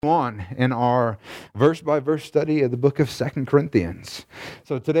On in our verse-by-verse study of the book of 2 Corinthians.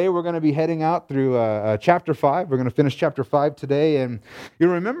 So today we're going to be heading out through chapter 5. We're going to finish chapter 5 today. And you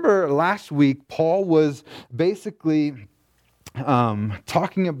remember last week, Paul was basically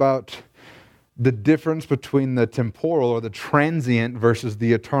talking about the difference between the temporal or the transient versus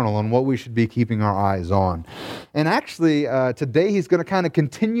the eternal and what we should be keeping our eyes on. And actually, today he's going to kind of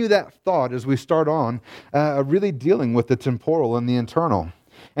continue that thought as we start on really dealing with the temporal and the eternal.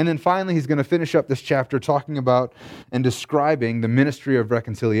 And then finally, he's going to finish up this chapter talking about and describing the ministry of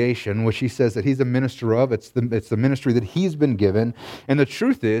reconciliation, which he says that he's a minister of. It's the ministry that he's been given. And the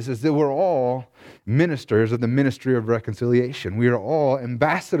truth is that we're all ministers of the ministry of reconciliation. We are all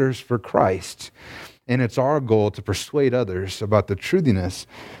ambassadors for Christ. And it's our goal to persuade others about the truthiness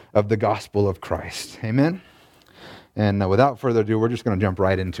of the gospel of Christ. Amen? And without further ado, we're just going to jump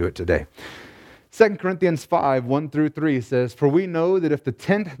right into it today. 2 Corinthians 5, 1 through 3 says, "For we know that if the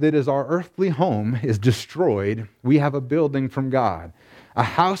tent that is our earthly home is destroyed, we have a building from God, a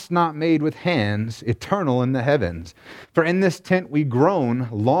house not made with hands, eternal in the heavens. For in this tent we groan,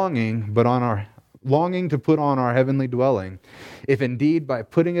 longing to put on our heavenly dwelling, if indeed by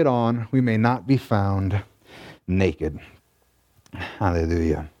putting it on we may not be found naked."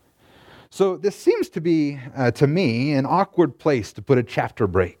 Hallelujah. So this seems to be, to me, an awkward place to put a chapter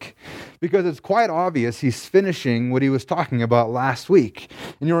break, because it's quite obvious he's finishing what he was talking about last week.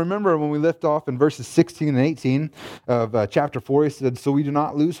 And you remember when we left off in verses 16 and 18 of chapter 4, he said, "So we do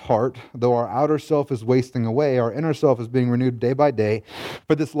not lose heart, though our outer self is wasting away, our inner self is being renewed day by day.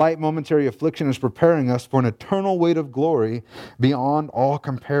 For this light momentary affliction is preparing us for an eternal weight of glory beyond all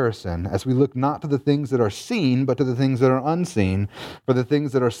comparison, as we look not to the things that are seen, but to the things that are unseen. For the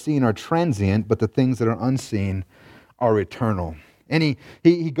things that are seen are transient, but the things that are unseen are eternal." And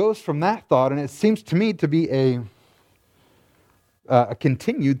he goes from that thought, and it seems to me to be a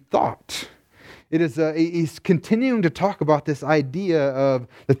continued thought. He's continuing to talk about this idea of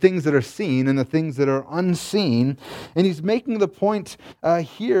the things that are seen and the things that are unseen. And he's making the point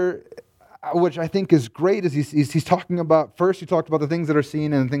here, which I think is great, is he's talking about, first he talked about the things that are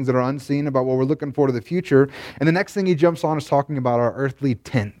seen and the things that are unseen, about what we're looking for to the future. And the next thing he jumps on is talking about our earthly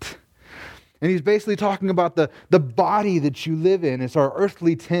tent. And he's basically talking about the body that you live in. It's our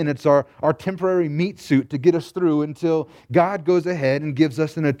earthly tent. It's our temporary meat suit to get us through until God goes ahead and gives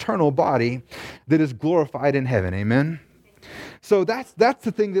us an eternal body that is glorified in heaven. Amen? So that's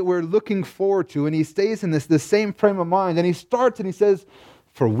the thing that we're looking forward to. And he stays in this same frame of mind. And he starts and he says,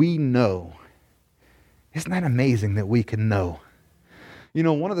 "For we know." Isn't that amazing that we can know? You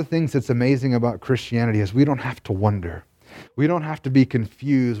know, one of the things that's amazing about Christianity is we don't have to wonder. We don't have to be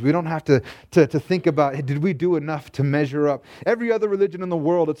confused. We don't have to think about, hey, did we do enough to measure up? Every other religion in the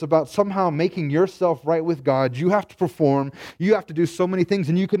world, it's about somehow making yourself right with God. You have to perform. You have to do so many things,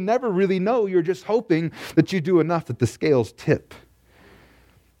 and you can never really know. You're just hoping that you do enough that the scales tip.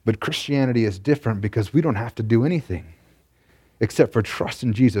 But Christianity is different because we don't have to do anything except for trust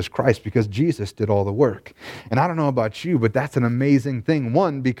in Jesus Christ, because Jesus did all the work. And I don't know about you, but that's an amazing thing.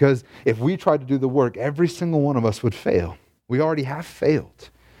 One, because if we tried to do the work, every single one of us would fail. We already have failed.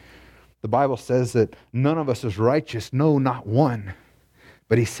 The Bible says that none of us is righteous, no, not one.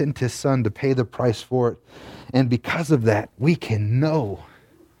 But he sent his son to pay the price for it. And because of that, we can know.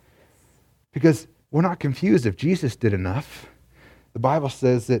 Because we're not confused if Jesus did enough. The Bible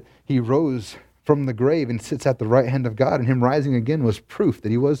says that he rose from the grave and sits at the right hand of God, and him rising again was proof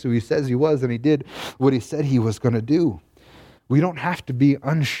that he was who he says he was, and he did what he said he was going to do. We don't have to be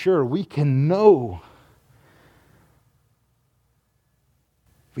unsure. We can know.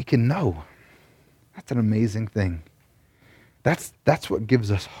 We can know. That's an amazing thing. That's what gives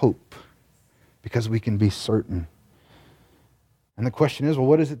us hope, because we can be certain. And the question is, well,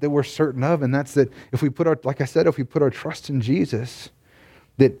 what is it that we're certain of? And that's that if we put our trust in Jesus,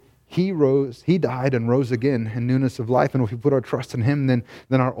 that he died and rose again in newness of life. And if we put our trust in him, then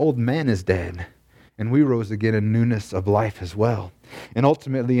our old man is dead. And we rose again in newness of life as well. And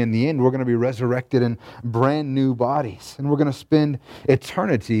ultimately, in the end, we're going to be resurrected in brand new bodies. And we're going to spend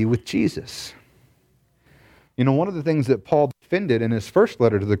eternity with Jesus. You know, one of the things that Paul defended in his first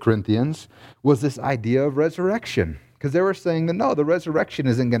letter to the Corinthians was this idea of resurrection. Because they were saying that, no, the resurrection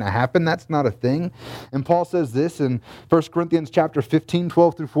isn't going to happen. That's not a thing. And Paul says this in 1 Corinthians chapter 15,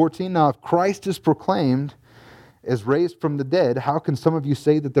 12 through 14. "Now, if Christ is proclaimed as raised from the dead, how can some of you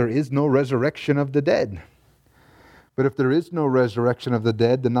say that there is no resurrection of the dead? But if there is no resurrection of the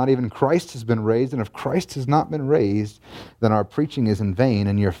dead, then not even Christ has been raised. And if Christ has not been raised, then our preaching is in vain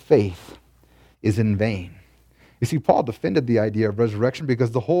and your faith is in vain." You see, Paul defended the idea of resurrection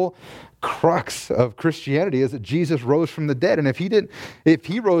because the whole crux of Christianity is that Jesus rose from the dead. And if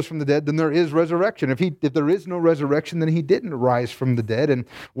he rose from the dead, then there is resurrection. If there is no resurrection, then he didn't rise from the dead, and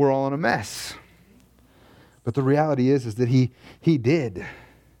we're all in a mess. But the reality is that he did.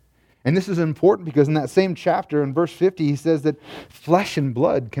 And this is important because in that same chapter, in verse 50, he says that flesh and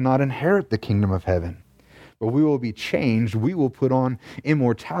blood cannot inherit the kingdom of heaven. But we will be changed. We will put on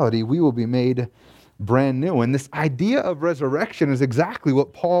immortality. We will be made brand new. And this idea of resurrection is exactly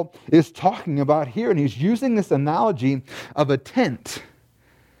what Paul is talking about here. And he's using this analogy of a tent.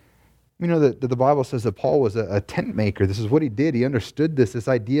 You know that the Bible says that Paul was a tent maker. This is what he did. He understood this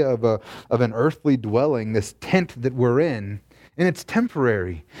idea of an earthly dwelling, this tent that we're in. And it's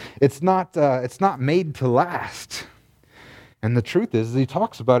temporary. It's not made to last. And the truth is, as he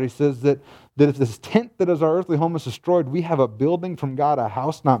talks about it, he says that if this tent that is our earthly home is destroyed, we have a building from God, a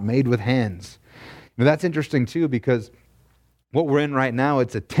house not made with hands. Now that's interesting too, because what we're in right now,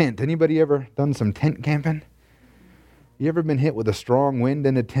 it's a tent. Anybody ever done some tent camping? You ever been hit with a strong wind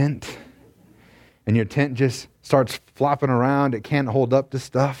in a tent? And your tent just starts flopping around. It can't hold up to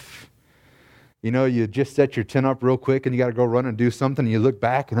stuff. You know, you just set your tent up real quick and you got to go run and do something. And you look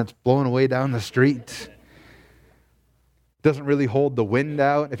back and it's blowing away down the street. Doesn't really hold the wind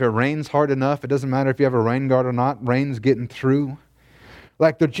out. If it rains hard enough, it doesn't matter if you have a rain guard or not. Rain's getting through.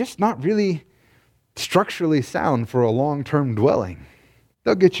 Like, they're just not really structurally sound for a long-term dwelling.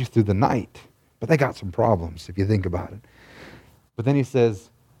 They'll get you through the night, but they got some problems if you think about it. But then he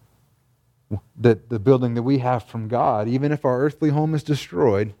says that the building that we have from God, even if our earthly home is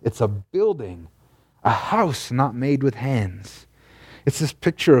destroyed, it's a building, a house not made with hands. It's this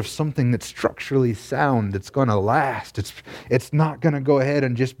picture of something that's structurally sound, that's going to last. It's not going to go ahead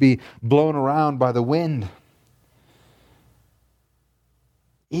and just be blown around by the wind.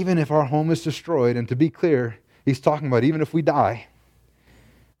 Even if our home is destroyed, and to be clear, he's talking about even if we die,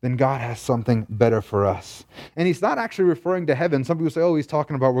 then God has something better for us. And he's not actually referring to heaven. Some people say, oh, he's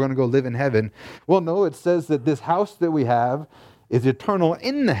talking about we're going to go live in heaven. Well, no, it says that this house that we have is eternal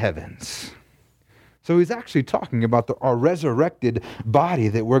in the heavens. So he's actually talking about our resurrected body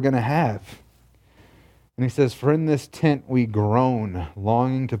that we're going to have. And he says, for in this tent we groan,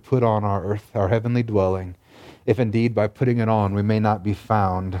 longing to put on our heavenly dwelling, if indeed by putting it on we may not be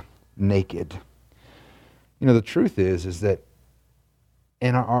found naked. You know, the truth is that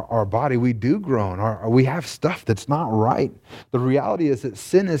in our body we do groan. We have stuff that's not right. The reality is that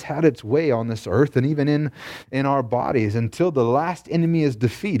sin has had its way on this earth and even in our bodies until the last enemy is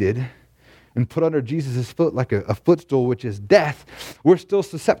defeated and put under Jesus' foot like a footstool, which is death. We're still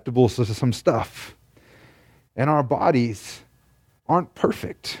susceptible to some stuff. And our bodies aren't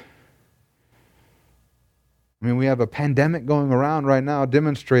perfect. I mean, we have a pandemic going around right now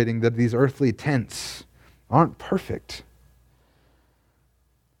demonstrating that these earthly tents aren't perfect.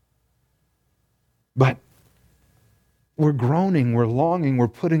 But we're groaning, we're longing, we're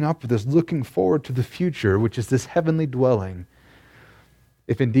putting up with this, looking forward to the future, which is this heavenly dwelling.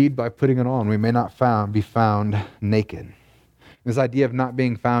 If indeed by putting it on we may not be found naked. This idea of not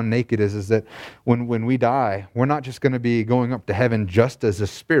being found naked is that when we die, we're not just going to be going up to heaven just as a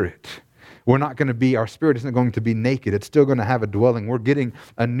spirit. Our spirit isn't going to be naked. It's still going to have a dwelling. We're getting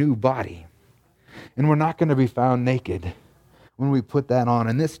a new body. And we're not going to be found naked when we put that on.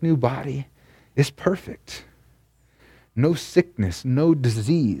 And this new body is perfect. No sickness, no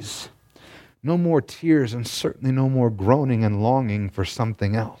disease, no more tears, and certainly no more groaning and longing for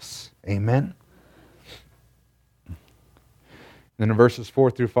something else. Amen? Then in verses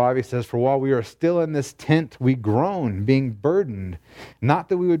 4 through 5, he says, for while we are still in this tent, we groan, being burdened, not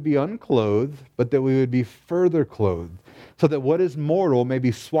that we would be unclothed, but that we would be further clothed, so that what is mortal may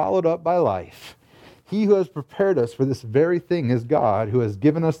be swallowed up by life. He who has prepared us for this very thing is God, who has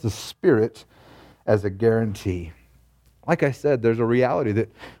given us the Spirit as a guarantee. Like I said, there's a reality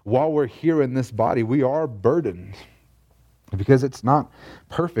that while we're here in this body, we are burdened because it's not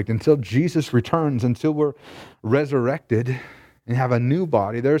perfect. Until Jesus returns, until we're resurrected and have a new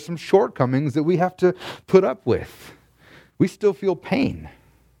body, there are some shortcomings that we have to put up with. We still feel pain.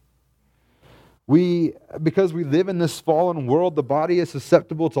 Because we live in this fallen world, the body is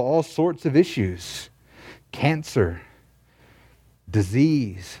susceptible to all sorts of issues. Cancer,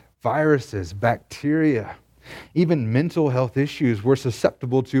 disease, viruses, bacteria, even mental health issues. We're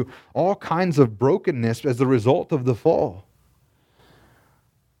susceptible to all kinds of brokenness as a result of the fall.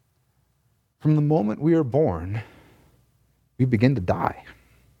 From the moment we are born, we begin to die.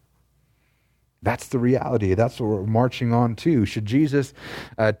 That's the reality. That's what we're marching on to. Should Jesus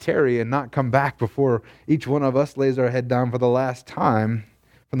tarry and not come back before each one of us lays our head down for the last time,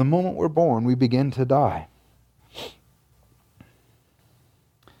 from the moment we're born, we begin to die.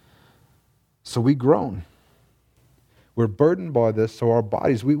 So we groan. We're burdened by this, so our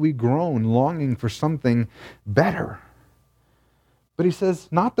bodies, we groan, longing for something better. But he says,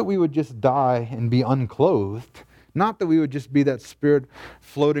 not that we would just die and be unclothed, not that we would just be that spirit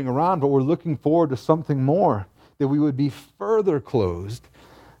floating around, but we're looking forward to something more, that we would be further clothed,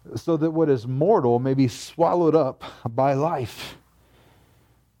 so that what is mortal may be swallowed up by life.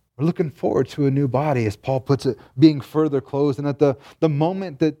 We're looking forward to a new body, as Paul puts it, being further clothed. And at the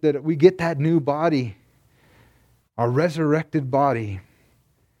moment that we get that new body, our resurrected body,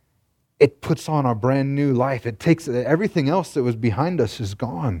 it puts on a brand new life. It takes everything else that was behind us is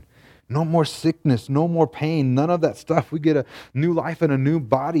gone. No more sickness, no more pain, none of that stuff. We get a new life and a new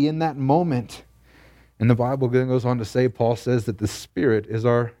body in that moment. And the Bible goes on to say, Paul says that the Spirit is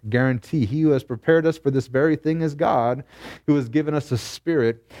our guarantee. He who has prepared us for this very thing is God, who has given us a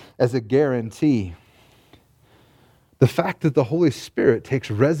Spirit as a guarantee. The fact that the Holy Spirit takes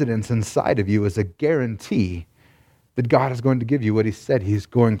residence inside of you is a guarantee that God is going to give you what He said He's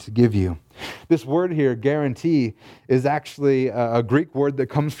going to give you. This word here, guarantee, is actually a Greek word that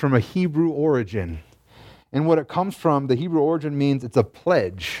comes from a Hebrew origin. And what it comes from, the Hebrew origin means it's a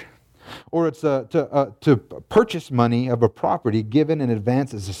pledge, or it's to purchase money of a property given in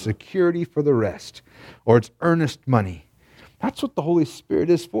advance as a security for the rest, or it's earnest money. That's what the Holy Spirit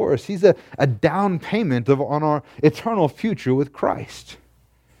is for us. He's a down payment on our eternal future with Christ.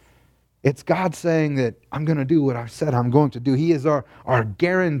 It's God saying that I'm going to do what I've said I'm going to do. He is our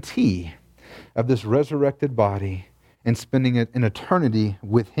guarantee of this resurrected body and spending it in eternity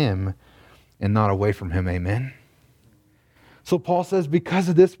with Him and not away from Him. Amen. So Paul says, because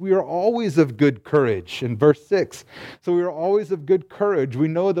of this, we are always of good courage. In verse 6, so we are always of good courage. We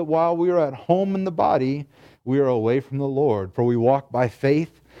know that while we are at home in the body, we are away from the Lord, for we walk by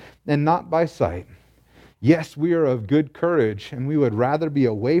faith and not by sight. Yes, we are of good courage, and we would rather be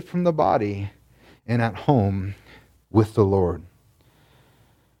away from the body and at home with the Lord.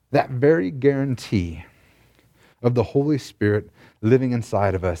 That very guarantee of the Holy Spirit living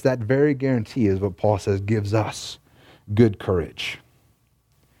inside of us, that very guarantee is what Paul says gives us good courage.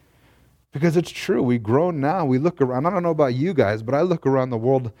 Because it's true, we groan now, we look around. I don't know about you guys, but I look around the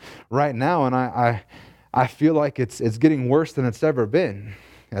world right now, and I feel like it's getting worse than it's ever been,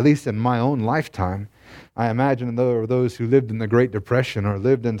 at least in my own lifetime. I imagine there were those who lived in the Great Depression or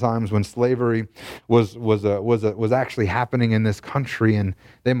lived in times when slavery was actually happening in this country, and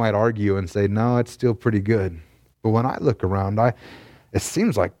they might argue and say, no, it's still pretty good. But when I look around, it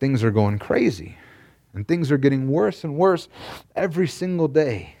seems like things are going crazy, and things are getting worse and worse every single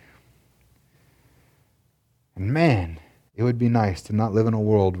day. And man, it would be nice to not live in a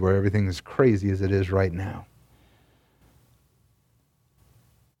world where everything is crazy as it is right now.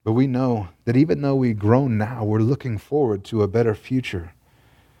 But we know that even though we groan now, we're looking forward to a better future.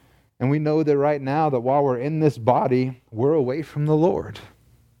 And we know that right now, that while we're in this body, we're away from the Lord.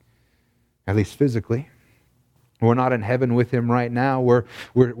 At least physically. We're not in heaven with Him right now.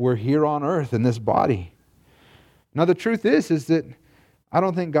 We're here on earth in this body. Now the truth is that I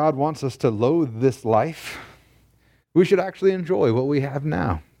don't think God wants us to loathe this life. We should actually enjoy what we have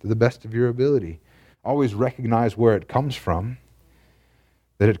now to the best of your ability. Always recognize where it comes from.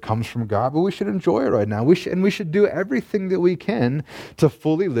 That it comes from God, but we should enjoy it right now. We should do everything that we can to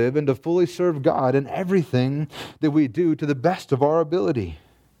fully live and to fully serve God in everything that we do to the best of our ability.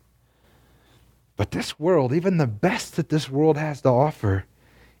 But this world, even the best that this world has to offer,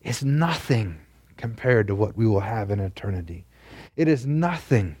 is nothing compared to what we will have in eternity. It is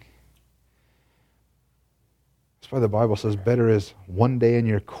nothing. That's why the Bible says, better is one day in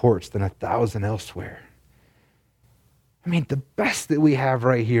your courts than 1,000 elsewhere. I mean, the best that we have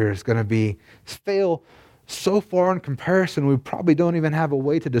right here is going to fail so far in comparison, we probably don't even have a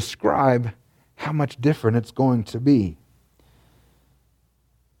way to describe how much different it's going to be.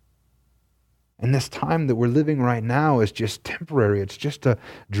 And this time that we're living right now is just temporary. It's just a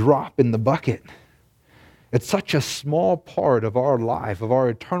drop in the bucket. It's such a small part of our life, of our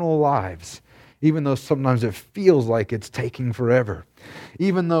eternal lives, even though sometimes it feels like it's taking forever.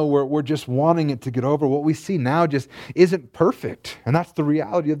 Even though we're just wanting it to get over, what we see now just isn't perfect. And that's the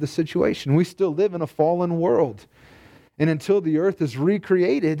reality of the situation. We still live in a fallen world. And until the earth is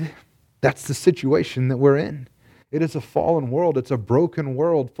recreated, that's the situation that we're in. It is a fallen world. It's a broken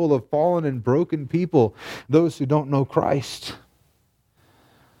world full of fallen and broken people, those who don't know Christ.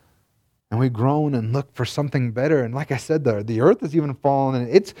 And we groan and look for something better. And like I said, the earth is even fallen,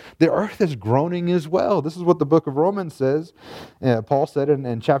 and the earth is groaning as well. This is what the book of Romans says. Paul said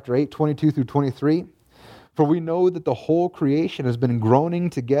in chapter 8, 22 through 23, "For we know that the whole creation has been groaning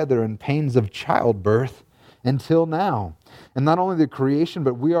together in pains of childbirth until now. And not only the creation,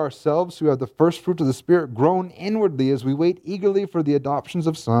 but we ourselves who have the first fruit of the Spirit groan inwardly as we wait eagerly for the adoptions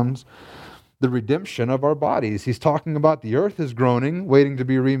of sons, the redemption of our bodies. He's talking about the earth is groaning, waiting to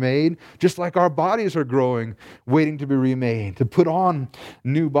be remade, just like our bodies are growing, waiting to be remade, to put on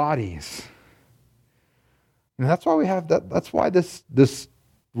new bodies. And that's why we have that. That's why this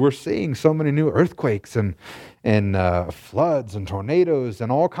we're seeing so many new earthquakes and floods and tornadoes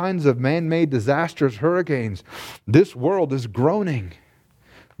and all kinds of man-made disasters, hurricanes. This world is groaning,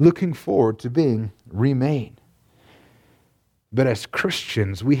 looking forward to being remade. But as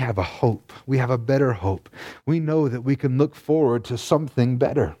Christians, we have a hope. We have a better hope. We know that we can look forward to something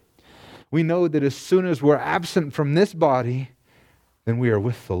better. We know that as soon as we're absent from this body, then we are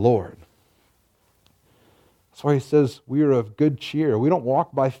with the Lord. That's why he says we are of good cheer. We don't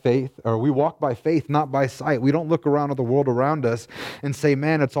walk by faith, or we walk by faith, not by sight. We don't look around at the world around us and say,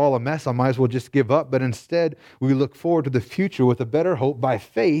 man, it's all a mess. I might as well just give up. But instead, we look forward to the future with a better hope by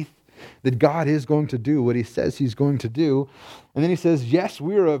faith that God is going to do what he says he's going to do. And then he says, yes,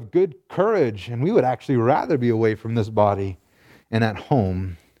 we are of good courage, and we would actually rather be away from this body and at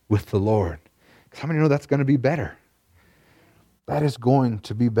home with the Lord. Because how many know that's going to be better? That is going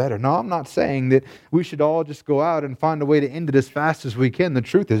to be better. Now, I'm not saying that we should all just go out and find a way to end it as fast as we can. The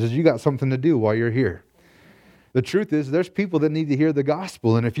truth is you got something to do while you're here. The truth is there's people that need to hear the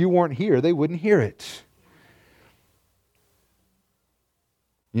gospel, and if you weren't here, they wouldn't hear it.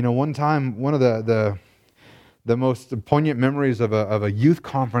 You know, one time, one of the most poignant memories of a youth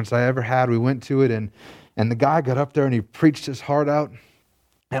conference I ever had, we went to it, and the guy got up there and he preached his heart out.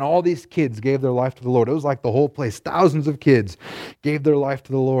 And all these kids gave their life to the Lord. It was like the whole place. Thousands of kids gave their life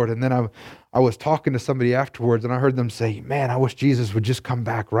to the Lord. And then I was talking to somebody afterwards, and I heard them say, man, I wish Jesus would just come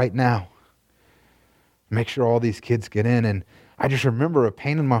back right now. Make sure all these kids get in. And I just remember a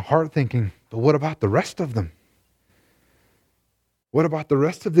pain in my heart thinking, but what about the rest of them? What about the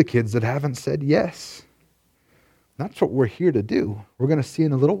rest of the kids that haven't said yes? That's what we're here to do. We're going to see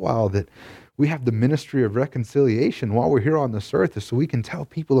in a little while that we have the ministry of reconciliation while we're here on this earth, so we can tell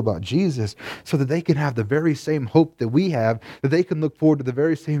people about Jesus so that they can have the very same hope that we have, that they can look forward to the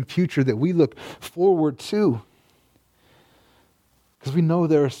very same future that we look forward to. Because we know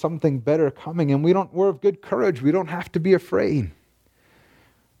there is something better coming, and we're of good courage. We don't have to be afraid.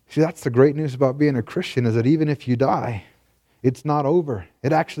 See, that's the great news about being a Christian, is that even if you die, it's not over.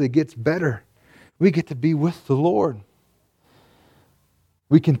 It actually gets better. We get to be with the Lord.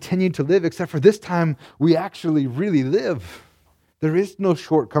 We continue to live, except for this time we actually really live. There is no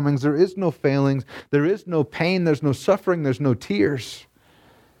shortcomings. There is no failings. There is no pain. There's no suffering. There's no tears.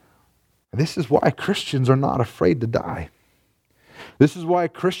 This is why Christians are not afraid to die. This is why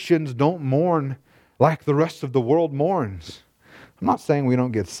Christians don't mourn like the rest of the world mourns. I'm not saying we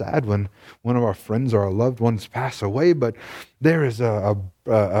don't get sad when one of our friends or our loved ones pass away, but there is an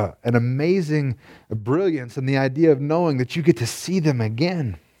amazing brilliance in the idea of knowing that you get to see them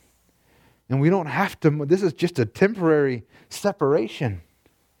again. And we don't have to, this is just a temporary separation.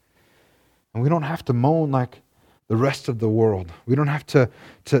 And we don't have to moan like the rest of the world. We don't have to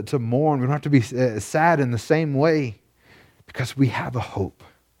mourn. We don't have to be sad in the same way, because we have a hope.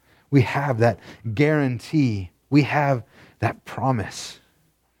 We have that guarantee. We have that promise.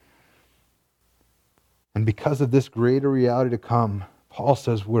 And because of this greater reality to come, Paul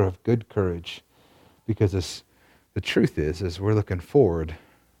says we're of good courage, because the truth is we're looking forward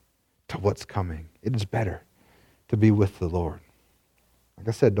to what's coming. It is better to be with the Lord. Like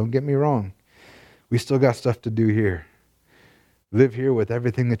I said, don't get me wrong. We still got stuff to do here. Live here with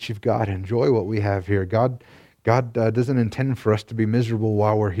everything that you've got. Enjoy what we have here. God doesn't intend for us to be miserable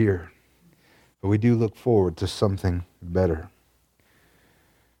while we're here. But we do look forward to something better.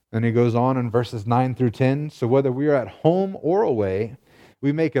 Then he goes on in verses 9 through 10. So whether we are at home or away,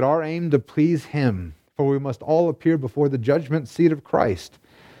 we make it our aim to please him. For we must all appear before the judgment seat of Christ,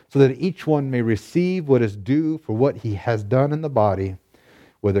 so that each one may receive what is due for what he has done in the body,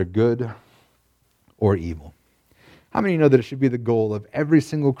 whether good or evil. How many know that it should be the goal of every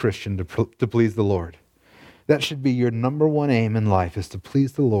single Christian to please the Lord? That should be your number one aim in life, is to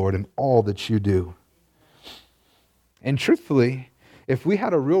please the Lord in all that you do. And truthfully, if we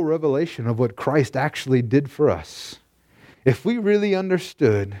had a real revelation of what Christ actually did for us, if we really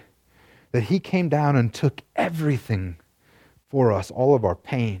understood that he came down and took everything for us, all of our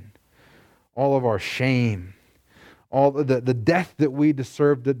pain, all of our shame, all the death that we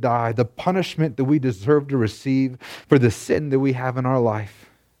deserve to die, the punishment that we deserve to receive for the sin that we have in our life,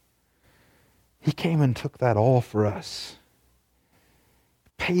 he came and took that all for us.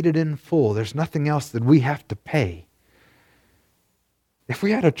 Paid it in full. There's nothing else that we have to pay. If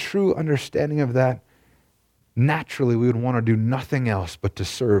we had a true understanding of that, naturally we would want to do nothing else but to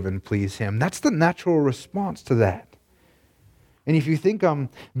serve and please Him. That's the natural response to that. And if you think I'm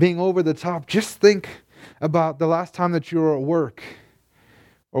being over the top, just think about the last time that you were at work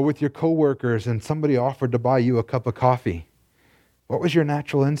or with your coworkers and somebody offered to buy you a cup of coffee. What was your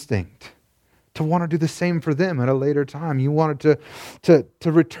natural instinct? To want to do the same for them at a later time. You wanted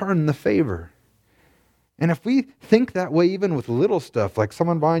to return the favor. And if we think that way even with little stuff, like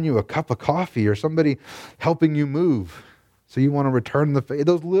someone buying you a cup of coffee or somebody helping you move, so you want to return the favor,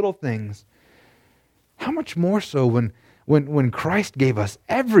 those little things, how much more so when Christ gave us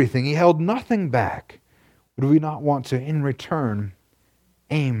everything, He held nothing back, would we not want to, in return,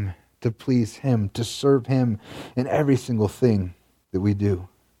 aim to please Him, to serve Him in every single thing that we do?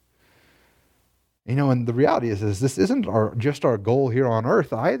 And the reality is this isn't just our goal here on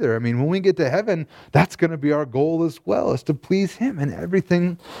earth either. I mean, when we get to heaven, that's going to be our goal as well, is to please Him in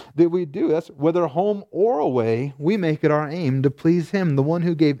everything that we do. That's whether home or away, we make it our aim to please Him, the one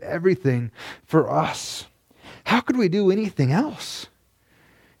who gave everything for us. How could we do anything else?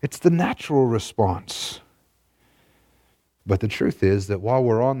 It's the natural response. But the truth is that while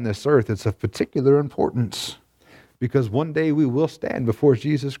we're on this earth, it's of particular importance. Because one day we will stand before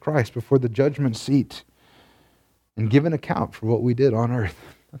Jesus Christ, before the judgment seat, and give an account for what we did on earth.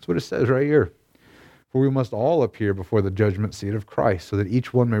 That's what it says right here. For we must all appear before the judgment seat of Christ, so that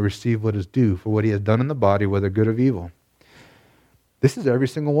each one may receive what is due for what he has done in the body, whether good or evil. This is every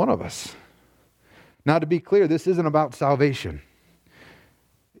single one of us. Now, to be clear, this isn't about salvation.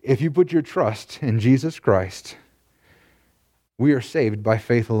 If you put your trust in Jesus Christ, we are saved by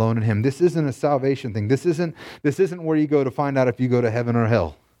faith alone in Him. This isn't a salvation thing. This isn't where you go to find out if you go to heaven or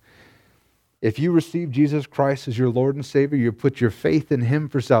hell. If you receive Jesus Christ as your Lord and Savior, you put your faith in Him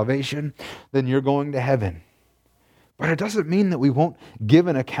for salvation, then you're going to heaven. But it doesn't mean that we won't give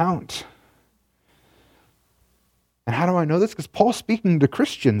an account. And how do I know this? Because Paul's speaking to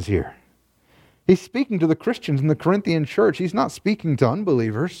Christians here. He's speaking to the Christians in the Corinthian church. He's not speaking to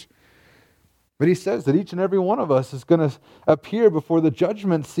unbelievers. But he says that each and every one of us is going to appear before the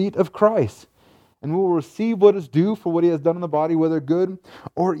judgment seat of Christ. And we will receive what is due for what He has done in the body, whether good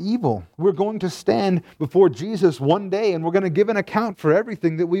or evil. We're going to stand before Jesus one day, and we're going to give an account for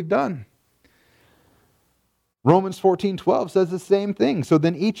everything that we've done. Romans 14:12 says the same thing. So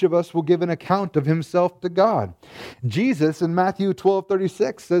then each of us will give an account of himself to God. Jesus in Matthew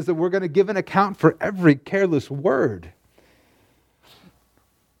 12:36 says that we're going to give an account for every careless word.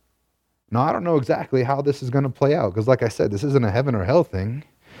 Now, I don't know exactly how this is going to play out, because like I said, this isn't a heaven or hell thing.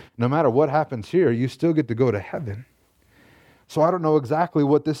 No matter what happens here, you still get to go to heaven. So I don't know exactly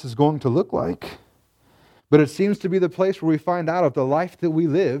what this is going to look like. But it seems to be the place where we find out if the life that we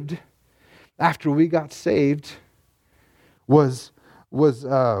lived after we got saved was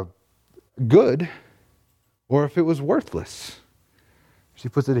good, or if it was worthless. She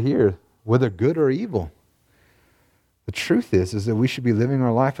puts it here, whether good or evil. The truth is that we should be living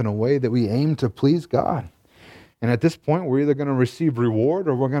our life in a way that we aim to please God. And at this point, we're either going to receive reward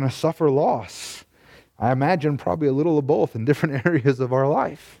or we're going to suffer loss. I imagine probably a little of both in different areas of our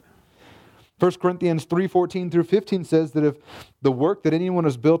life. 1 Corinthians 3:14 through 15 says that if the work that anyone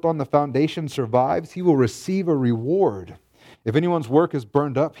has built on the foundation survives, he will receive a reward. If anyone's work is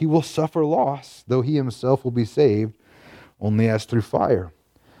burned up, he will suffer loss, though he himself will be saved, only as through fire.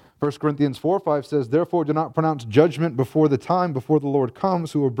 1 Corinthians 4:5 says, therefore do not pronounce judgment before the time, before the Lord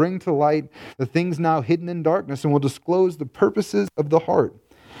comes, who will bring to light the things now hidden in darkness and will disclose the purposes of the heart.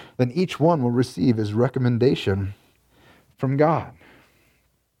 Then each one will receive his recommendation from God.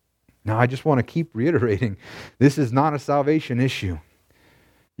 Now, I just want to keep reiterating, this is not a salvation issue.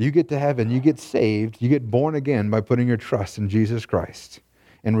 You get to heaven, you get saved, you get born again by putting your trust in Jesus Christ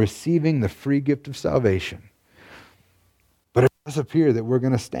and receiving the free gift of salvation. But it does appear that we're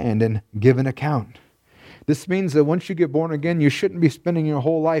going to stand and give an account. This means that once you get born again, you shouldn't be spending your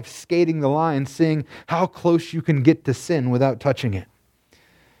whole life skating the line, seeing how close you can get to sin without touching it.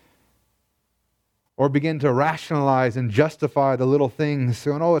 Or begin to rationalize and justify the little things,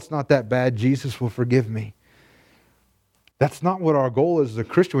 saying, oh, it's not that bad, Jesus will forgive me. That's not what our goal is as a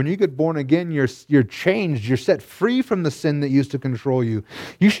Christian. When you get born again, you're changed. You're set free from the sin that used to control you.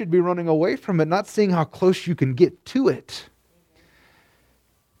 You should be running away from it, not seeing how close you can get to it.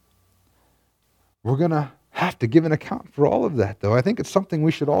 We're going to have to give an account for all of that, though. I think it's something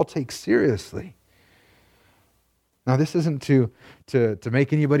we should all take seriously. Now, this isn't to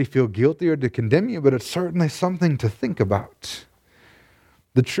make anybody feel guilty or to condemn you, but it's certainly something to think about.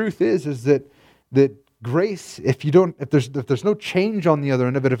 The truth is that grace, if there's no change on the other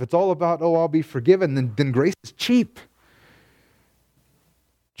end of it, if it's all about, oh, I'll be forgiven, then grace is cheap.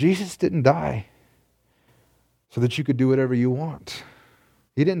 Jesus didn't die so that you could do whatever you want.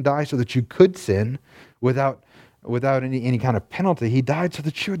 He didn't die so that you could sin without any kind of penalty. He died so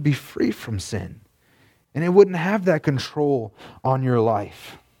that you would be free from sin. And it wouldn't have that control on your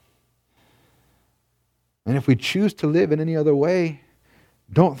life. And if we choose to live in any other way,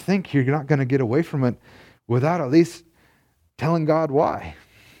 don't think you're not going to get away from it without at least telling God why.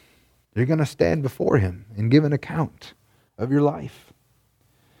 You're going to stand before Him and give an account of your life.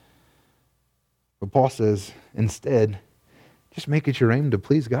 But Paul says, instead, just make it your aim to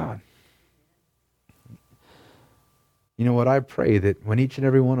please God. You know what? I pray that when each and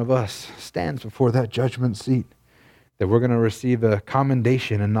every one of us stands before that judgment seat, that we're going to receive a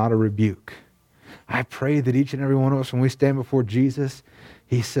commendation and not a rebuke. I pray that each and every one of us, when we stand before Jesus,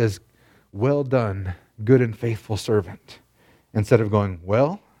 He says, well done, good and faithful servant. Instead of going,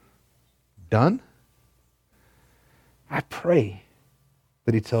 well done? I pray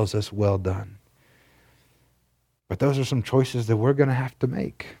that He tells us, well done. But those are some choices that we're going to have to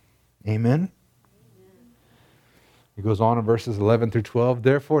make. Amen? He goes on in verses 11 through 12.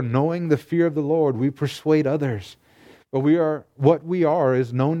 Therefore, knowing the fear of the Lord, we persuade others. But what we are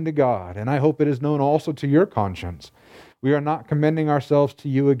is known to God, and I hope it is known also to your conscience. We are not commending ourselves to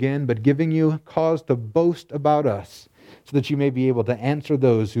you again, but giving you cause to boast about us, so that you may be able to answer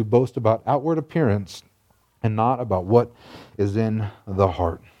those who boast about outward appearance and not about what is in the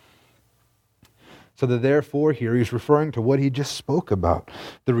heart. So the therefore here, he's referring to what he just spoke about,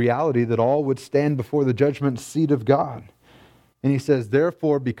 the reality that all would stand before the judgment seat of God. And he says,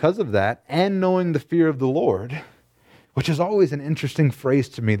 therefore, because of that, and knowing the fear of the Lord, which is always an interesting phrase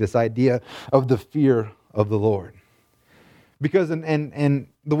to me, this idea of the fear of the Lord. Because and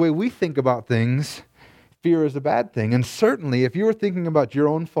the way we think about things, fear is a bad thing. And certainly, if you were thinking about your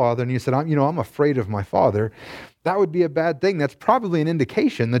own father and you said, I'm afraid of my father, that would be a bad thing. That's probably an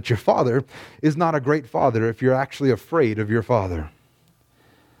indication that your father is not a great father if you're actually afraid of your father.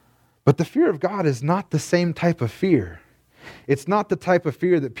 But the fear of God is not the same type of fear. It's not the type of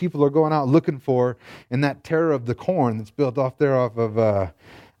fear that people are going out looking for in that terror of the corn that's built off of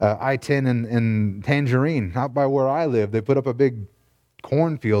I-10 and Tangerine. Out by where I live, they put up a big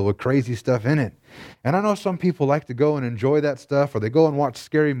cornfield with crazy stuff in it. And I know some people like to go and enjoy that stuff, or they go and watch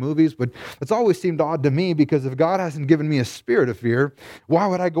scary movies, but it's always seemed odd to me, because if God hasn't given me a spirit of fear, why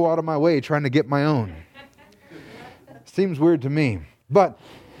would I go out of my way trying to get my own? Seems weird to me. But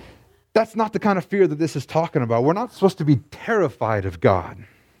that's not the kind of fear that this is talking about. We're not supposed to be terrified of God.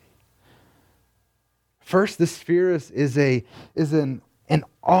 First, this fear is an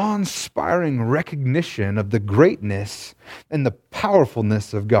awe-inspiring recognition of the greatness and the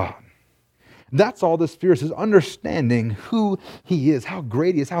powerfulness of God. That's all this fear is understanding who He is, how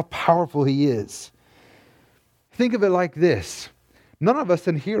great He is, how powerful He is. Think of it like this. None of us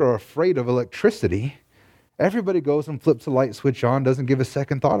in here are afraid of electricity. Everybody goes and flips a light switch on, doesn't give a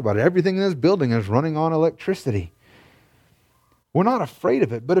second thought about it. Everything in this building is running on electricity. We're not afraid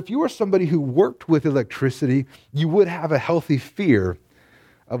of it, but if you were somebody who worked with electricity, you would have a healthy fear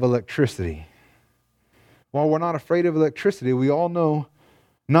of electricity. While we're not afraid of electricity, we all know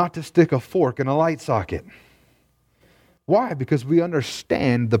not to stick a fork in a light socket. Why? Because we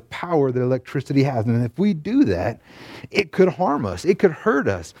understand the power that electricity has. And if we do that, it could harm us. It could hurt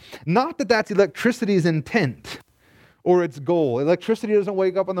us. Not that that's electricity's intent or its goal. Electricity doesn't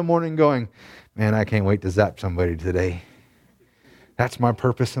wake up in the morning going, man, I can't wait to zap somebody today. That's my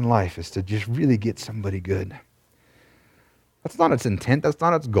purpose in life, is to just really get somebody good. That's not its intent. That's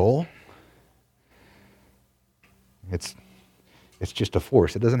not its goal. It's just a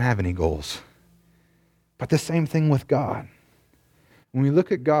force. It doesn't have any goals. But the same thing with God. When we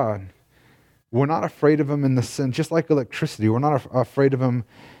look at God, we're not afraid of Him in the sense, just like electricity, we're not afraid of Him,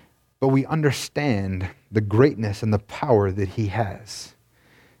 but we understand the greatness and the power that He has.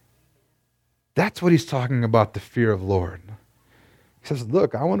 That's what He's talking about, the fear of the Lord. He says,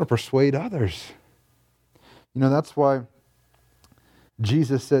 look, I want to persuade others. That's why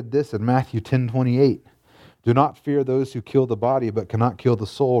Jesus said this in Matthew 10:28. Do not fear those who kill the body but cannot kill the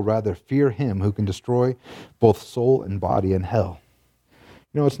soul. Rather, fear Him who can destroy both soul and body in hell.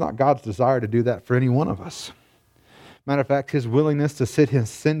 It's not God's desire to do that for any one of us. Matter of fact, His willingness to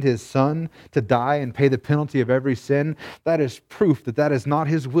send His Son to die and pay the penalty of every sin, that is proof that is not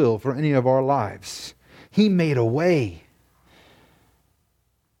His will for any of our lives. He made a way.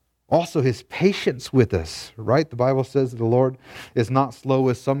 Also, His patience with us, right? The Bible says that the Lord is not slow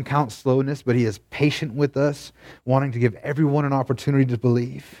as some count slowness, but He is patient with us, wanting to give everyone an opportunity to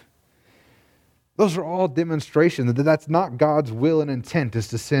believe. Those are all demonstrations that that's not God's will and intent, is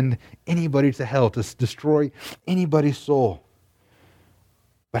to send anybody to hell, to destroy anybody's soul.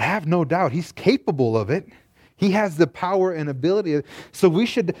 But have no doubt, He's capable of it. He has the power and ability. So we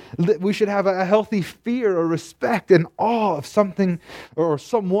should have a healthy fear or respect and awe of something or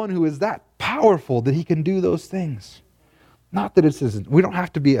someone who is that powerful that he can do those things. Not that we don't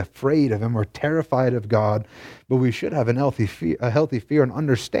have to be afraid of him or terrified of God, but we should have a healthy fear and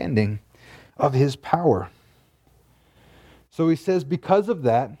understanding of his power. So he says, because of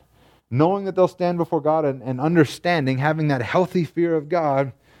that, knowing that they'll stand before God and understanding, having that healthy fear of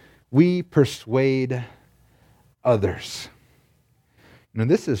God, we persuade others. Now,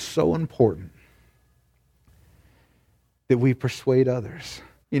 this is so important that we persuade others.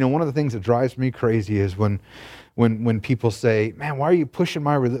 One of the things that drives me crazy is when people say, "Man, why are you pushing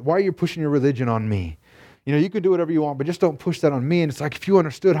your religion on me? You can do whatever you want, but just don't push that on me." And it's like, if you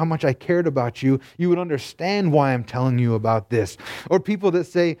understood how much I cared about you, you would understand why I'm telling you about this. Or people that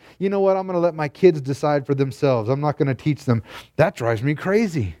say, "You know what, I'm going to let my kids decide for themselves. I'm not going to teach them." That drives me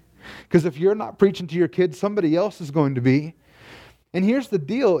crazy. Because if you're not preaching to your kids, somebody else is going to be. And here's the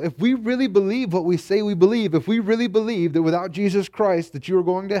deal. If we really believe what we say we believe, if we really believe that without Jesus Christ that you are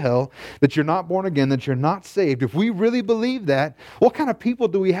going to hell, that you're not born again, that you're not saved, if we really believe that, what kind of people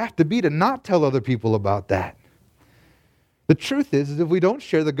do we have to be to not tell other people about that? The truth is if we don't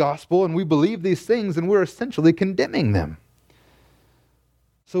share the gospel and we believe these things, then we're essentially condemning them.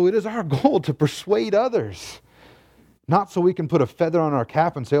 So it is our goal to persuade others. Not so we can put a feather on our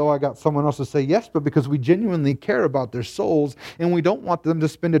cap and say, "Oh, I got someone else to say yes," but because we genuinely care about their souls and we don't want them to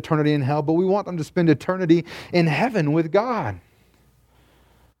spend eternity in hell, but we want them to spend eternity in heaven with God.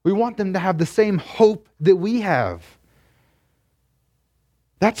 We want them to have the same hope that we have.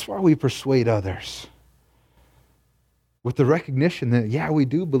 That's why we persuade others. With the recognition that, yeah, we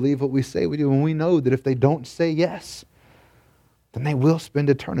do believe what we say we do, and we know that if they don't say yes, then they will spend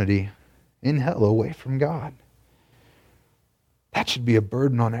eternity in hell away from God. That should be a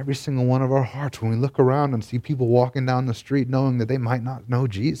burden on every single one of our hearts when we look around and see people walking down the street knowing that they might not know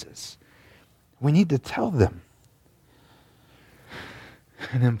Jesus. We need to tell them.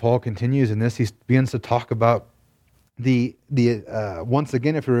 And then Paul continues in this. He begins to talk about once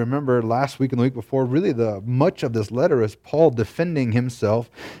again, if you remember last week and the week before, really much of this letter is Paul defending himself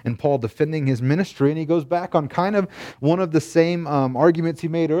and Paul defending his ministry. And he goes back on kind of one of the same arguments he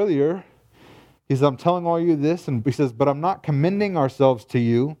made earlier. He says, "I'm telling all you this," and he says, "but I'm not commending ourselves to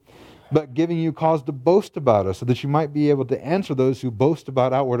you, but giving you cause to boast about us, so that you might be able to answer those who boast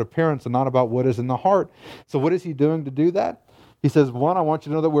about outward appearance and not about what is in the heart." So what is he doing to do that? He says, one, I want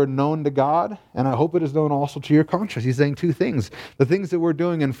you to know that we're known to God, and I hope it is known also to your conscience. He's saying two things. The things that we're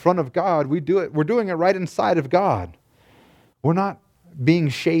doing in front of God, we're doing it right inside of God. We're not being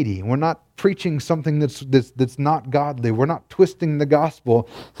shady. We're not preaching something that's not godly. We're not twisting the gospel.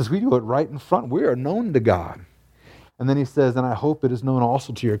 He says we do it right in front. We are known to God. And then he says, and I hope it is known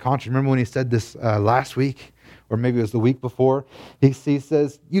also to your conscience. Remember when he said this last week, or maybe it was the week before? He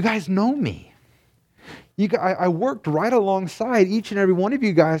says, you guys know me. I worked right alongside each and every one of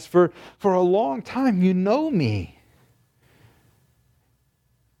you guys for a long time. You know me.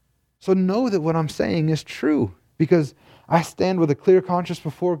 So know that what I'm saying is true, because I stand with a clear conscience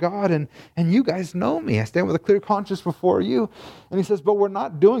before God, and you guys know me. I stand with a clear conscience before you. And he says, but we're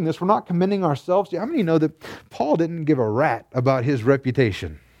not doing this. We're not commending ourselves to you. How many know that Paul didn't give a rat about his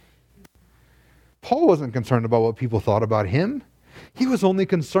reputation? Paul wasn't concerned about what people thought about him. He was only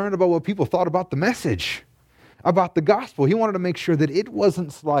concerned about what people thought about the message, about the gospel. He wanted to make sure that it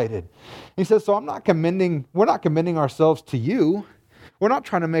wasn't slighted. He says, so we're not commending ourselves to you. We're not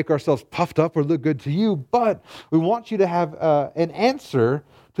trying to make ourselves puffed up or look good to you, but we want you to have an answer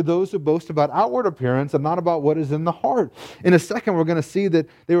to those who boast about outward appearance and not about what is in the heart. In a second, we're going to see that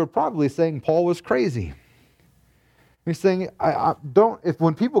they were probably saying Paul was crazy. He's saying,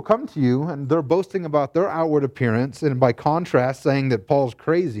 when people come to you and they're boasting about their outward appearance, and by contrast saying that Paul's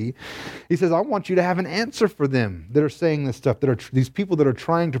crazy, he says, I want you to have an answer for them that are saying this stuff, that are these people that are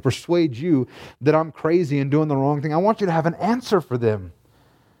trying to persuade you that I'm crazy and doing the wrong thing. I want you to have an answer for them,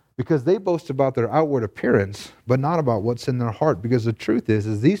 because they boast about their outward appearance, but not about what's in their heart. Because the truth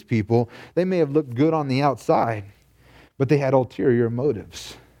is these people, they may have looked good on the outside, but they had ulterior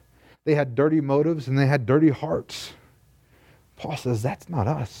motives. They had dirty motives and they had dirty hearts. Paul says, that's not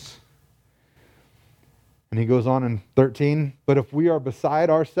us. And he goes on in 13, but if we are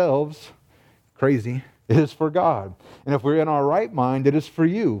beside ourselves, crazy, it is for God. And if we're in our right mind, it is for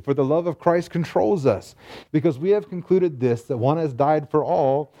you. For the love of Christ controls us. Because we have concluded this, that one has died for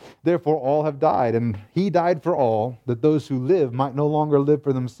all, therefore all have died. And he died for all, that those who live might no longer live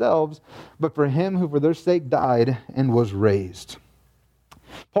for themselves, but for him who for their sake died and was raised.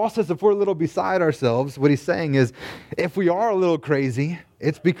 Paul says if we're a little beside ourselves, what he's saying is, if we are a little crazy,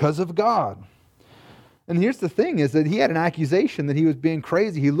 it's because of God. And here's the thing, is that he had an accusation that he was being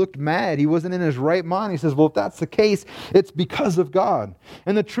crazy. He looked mad. He wasn't in his right mind. He says, well, if that's the case, it's because of God.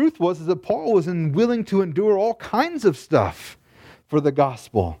 And the truth is that Paul was willing to endure all kinds of stuff for the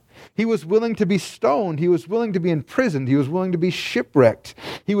gospel. He was willing to be stoned. He was willing to be imprisoned. He was willing to be shipwrecked.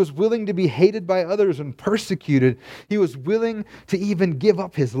 He was willing to be hated by others and persecuted. He was willing to even give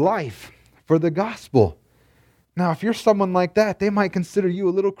up his life for the gospel. Now, if you're someone like that, they might consider you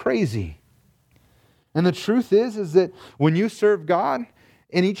a little crazy. And the truth is that when you serve God,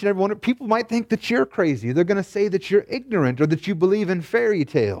 in each and every one, people might think that you're crazy. They're going to say that you're ignorant or that you believe in fairy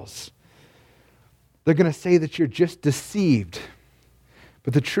tales. They're going to say that you're just deceived.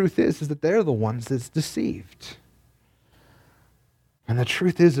 But the truth is that they're the ones that's deceived. And the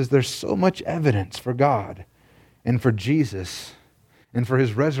truth is there's so much evidence for God and for Jesus and for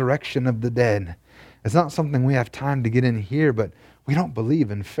his resurrection of the dead. It's not something we have time to get in here, but we don't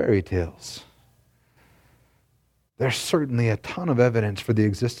believe in fairy tales. There's certainly a ton of evidence for the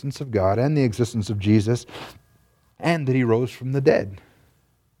existence of God and the existence of Jesus and that he rose from the dead.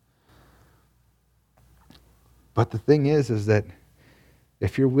 But the thing is that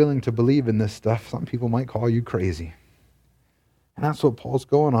if you're willing to believe in this stuff, some people might call you crazy. And that's what Paul's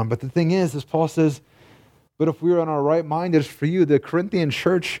going on. But the thing is Paul says, but if we were in our right mind, it's for you. The Corinthian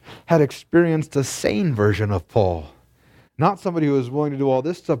church had experienced a sane version of Paul. Not somebody who was willing to do all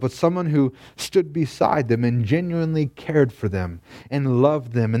this stuff, but someone who stood beside them and genuinely cared for them and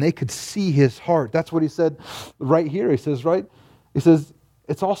loved them. And they could see his heart. That's what he said right here. He says,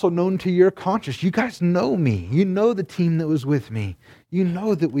 it's also known to your conscience. You guys know me. You know the team that was with me. You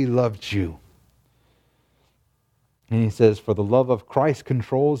know that we loved you. And he says, for the love of Christ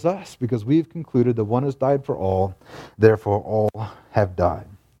controls us, because we've concluded that one has died for all, therefore all have died.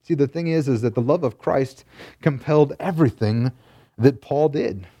 See, the thing is that the love of Christ compelled everything that Paul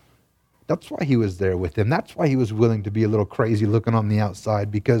did. That's why he was there with them. That's why he was willing to be a little crazy looking on the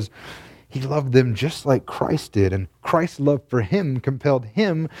outside, because he loved them just like Christ did. And Christ's love for him compelled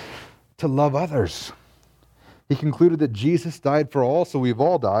him to love others. He concluded that Jesus died for all, so we've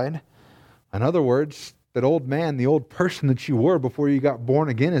all died. In other words, that old man, the old person that you were before you got born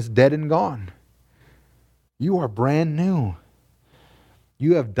again, is dead and gone. You are brand new.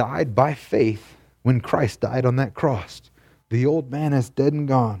 You have died by faith when Christ died on that cross. The old man is dead and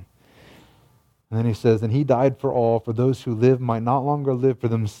gone. And then he says, and he died for all, for those who live might not longer live for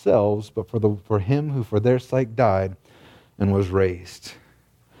themselves, but for him who for their sake died and was raised.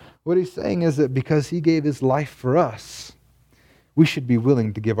 What he's saying is that because he gave his life for us, we should be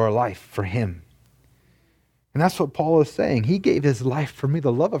willing to give our life for him. And that's what Paul is saying. He gave his life for me.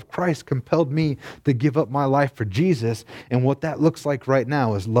 The love of Christ compelled me to give up my life for Jesus. And what that looks like right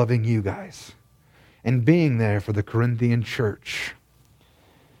now is loving you guys and being there for the Corinthian church.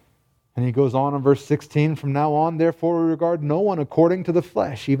 And he goes on in verse 16, from now on, therefore, we regard no one according to the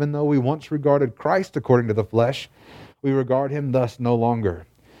flesh. Even though we once regarded Christ according to the flesh, we regard him thus no longer.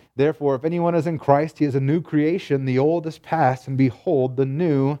 Therefore, if anyone is in Christ, he is a new creation. The old is past, and behold, the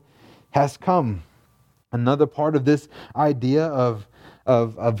new has come. Another part of this idea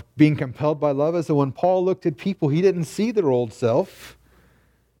of being compelled by love is that when Paul looked at people, he didn't see their old self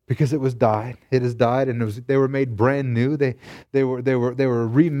because it was died. It has died, and they were made brand new. They were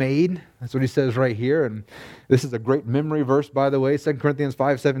remade. That's what he says right here. And this is a great memory verse, by the way, 2 Corinthians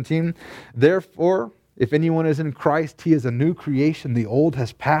 5:17. Therefore, if anyone is in Christ, he is a new creation. The old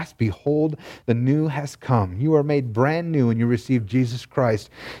has passed. Behold, the new has come. You are made brand new when you receive Jesus Christ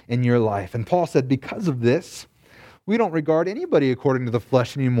in your life. And Paul said, because of this, we don't regard anybody according to the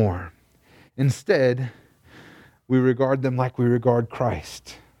flesh anymore. Instead, we regard them like we regard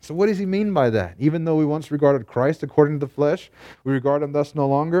Christ. So what does he mean by that? Even though we once regarded Christ according to the flesh, we regard him thus no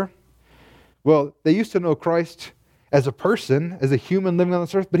longer? Well, they used to know Christ as a person, as a human living on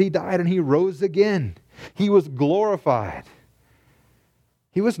this earth, but he died and he rose again. He was glorified.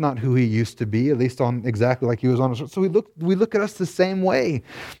 He was not who he used to be, at least on exactly like he was on this earth. So we look at us the same way.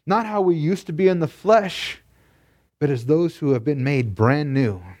 Not how we used to be in the flesh, but as those who have been made brand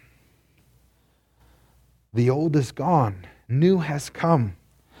new. The old is gone. New has come.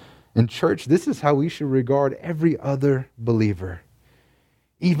 In church, this is how we should regard every other believer.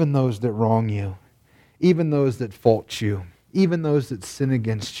 Even those that wrong you. Even those that fault you. Even those that sin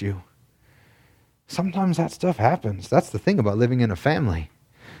against you. Sometimes that stuff happens. That's the thing about living in a family.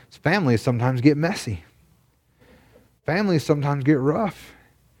 Families sometimes get messy. Families sometimes get rough.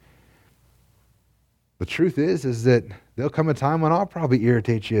 The truth is that there'll come a time when I'll probably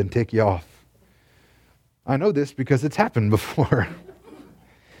irritate you and tick you off. I know this because it's happened before.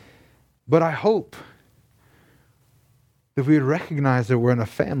 But I hope If we would recognize that we're in a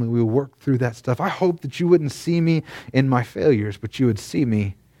family, we would work through that stuff. I hope that you wouldn't see me in my failures, but you would see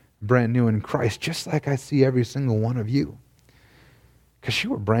me brand new in Christ, just like I see every single one of you. Because you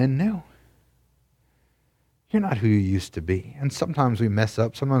were brand new. You're not who you used to be. And sometimes we mess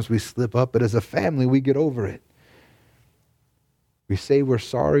up, sometimes we slip up, but as a family, we get over it. We say we're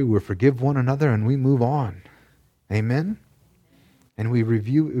sorry, we forgive one another, and we move on. Amen? And we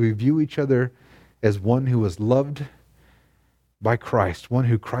view each other as one who was loved by Christ, one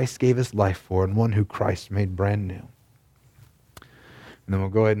who Christ gave his life for, and one who Christ made brand new. And then we'll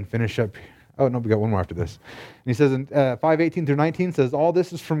go ahead and finish up. Oh, no, we got one more after this. And he says in 5:18 through 19 says, all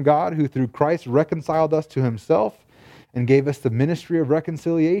this is from God who through Christ reconciled us to himself and gave us the ministry of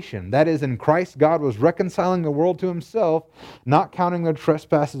reconciliation. That is, in Christ, God was reconciling the world to himself, not counting their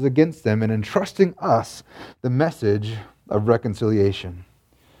trespasses against them, and entrusting us the message of reconciliation.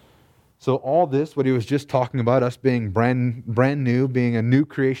 So all this, what he was just talking about, us being brand new, being a new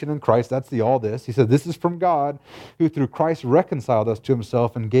creation in Christ, that's the all this. He said, this is from God, who through Christ reconciled us to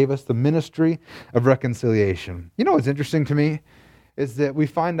himself and gave us the ministry of reconciliation. You know what's interesting to me is that we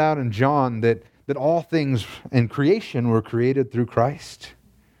find out in John that all things in creation were created through Christ.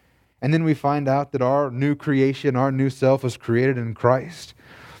 And then we find out that our new creation, our new self was created in Christ.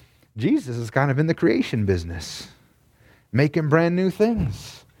 Jesus is kind of in the creation business, making brand new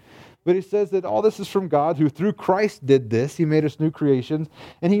things. But he says that all this is from God, who through Christ did this. He made us new creations,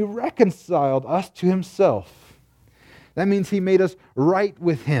 and he reconciled us to himself. That means he made us right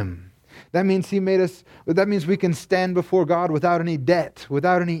with him. That means we can stand before God without any debt,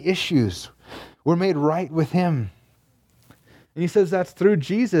 without any issues. We're made right with him. And he says that's through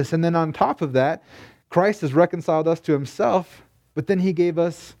Jesus. And then on top of that, Christ has reconciled us to himself, but then he gave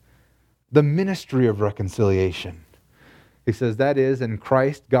us the ministry of reconciliation. He says that is, in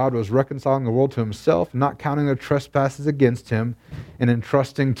Christ, God was reconciling the world to himself, not counting their trespasses against him, and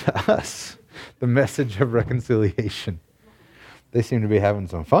entrusting to us the message of reconciliation. They seem to be having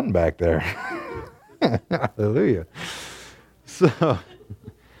some fun back there. Hallelujah. So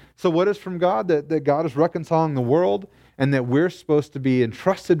what is from God? That God is reconciling the world, and that we're supposed to be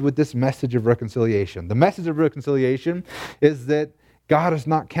entrusted with this message of reconciliation. The message of reconciliation is that God is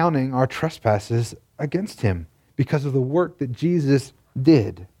not counting our trespasses against him because of the work that Jesus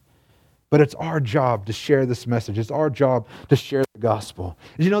did. But it's our job to share this message. It's our job to share the gospel.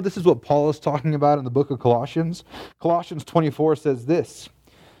 Did you know this is what Paul is talking about in the book of Colossians? Colossians 24 says this,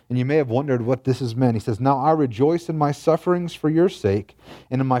 and you may have wondered what this is meant. He says, now I rejoice in my sufferings for your sake,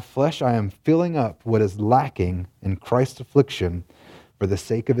 and in my flesh I am filling up what is lacking in Christ's affliction for the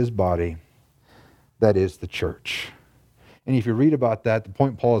sake of his body, that is the church. And if you read about that, the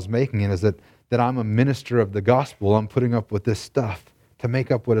point Paul is making is that I'm a minister of the gospel. I'm putting up with this stuff to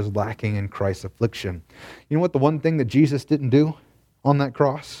make up what is lacking in Christ's affliction. You know what the one thing that Jesus didn't do on that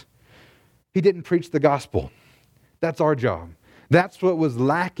cross? He didn't preach the gospel. That's our job. That's what was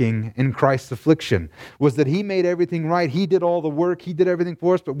lacking in Christ's affliction, was that he made everything right. He did all the work. He did everything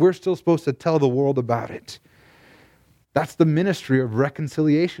for us, but we're still supposed to tell the world about it. That's the ministry of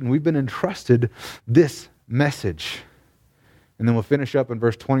reconciliation. We've been entrusted this message. And then we'll finish up in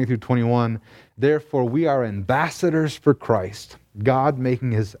verse 20 through 21. Therefore, we are ambassadors for Christ, God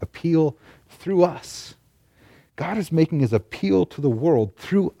making his appeal through us. God is making his appeal to the world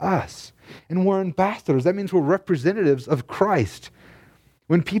through us. And we're ambassadors. That means we're representatives of Christ.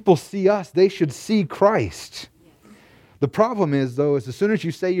 When people see us, they should see Christ. The problem is, though, is as soon as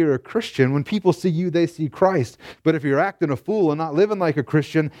you say you're a Christian, when people see you, they see Christ. But if you're acting a fool and not living like a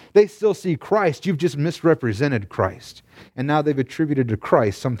Christian, they still see Christ. You've just misrepresented Christ. And now they've attributed to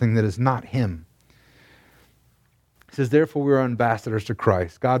Christ something that is not him. He says, therefore we are ambassadors to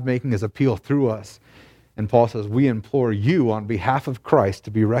Christ, God making his appeal through us. And Paul says, we implore you on behalf of Christ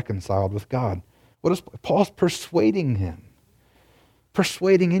to be reconciled with God. What is Paul's persuading him?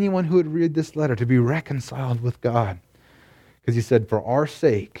 Persuading anyone who would read this letter to be reconciled with God. Because he said, for our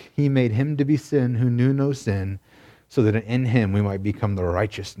sake, he made him to be sin who knew no sin, so that in him we might become the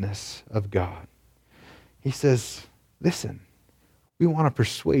righteousness of God. He says, listen, we want to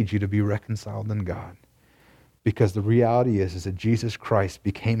persuade you to be reconciled in God. Because the reality is that Jesus Christ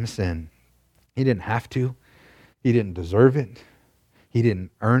became sin. He didn't have to. He didn't deserve it. He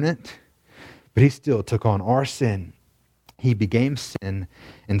didn't earn it. But he still took on our sin. He became sin,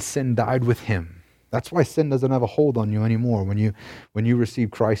 and sin died with him. That's why sin doesn't have a hold on you anymore when you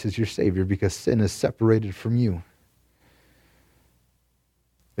receive Christ as your Savior, because sin is separated from you.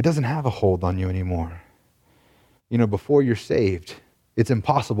 It doesn't have a hold on you anymore. You know, before you're saved, it's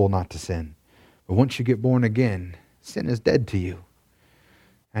impossible not to sin. But once you get born again, sin is dead to you.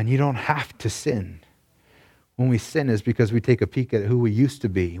 And you don't have to sin. when we sin is because we take a peek at who we used to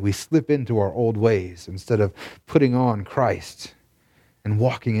be. We slip into our old ways instead of putting on Christ and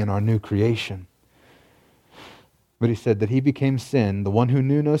walking in our new creation. But he said that he became sin, the one who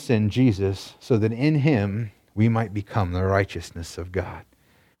knew no sin, Jesus, so that in him we might become the righteousness of God.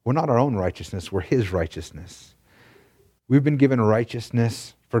 We're not our own righteousness, we're his righteousness. We've been given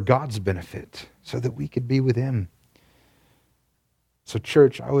righteousness for God's benefit so that we could be with him. So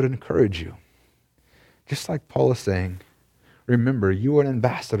church, I would encourage you, just like Paul is saying, remember, you are an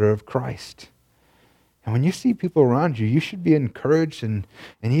ambassador of Christ. And when you see people around you, you should be encouraged and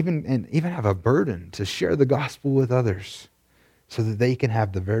even have a burden to share the gospel with others so that they can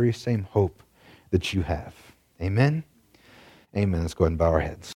have the very same hope that you have. Amen? Amen. Let's go ahead and bow our heads.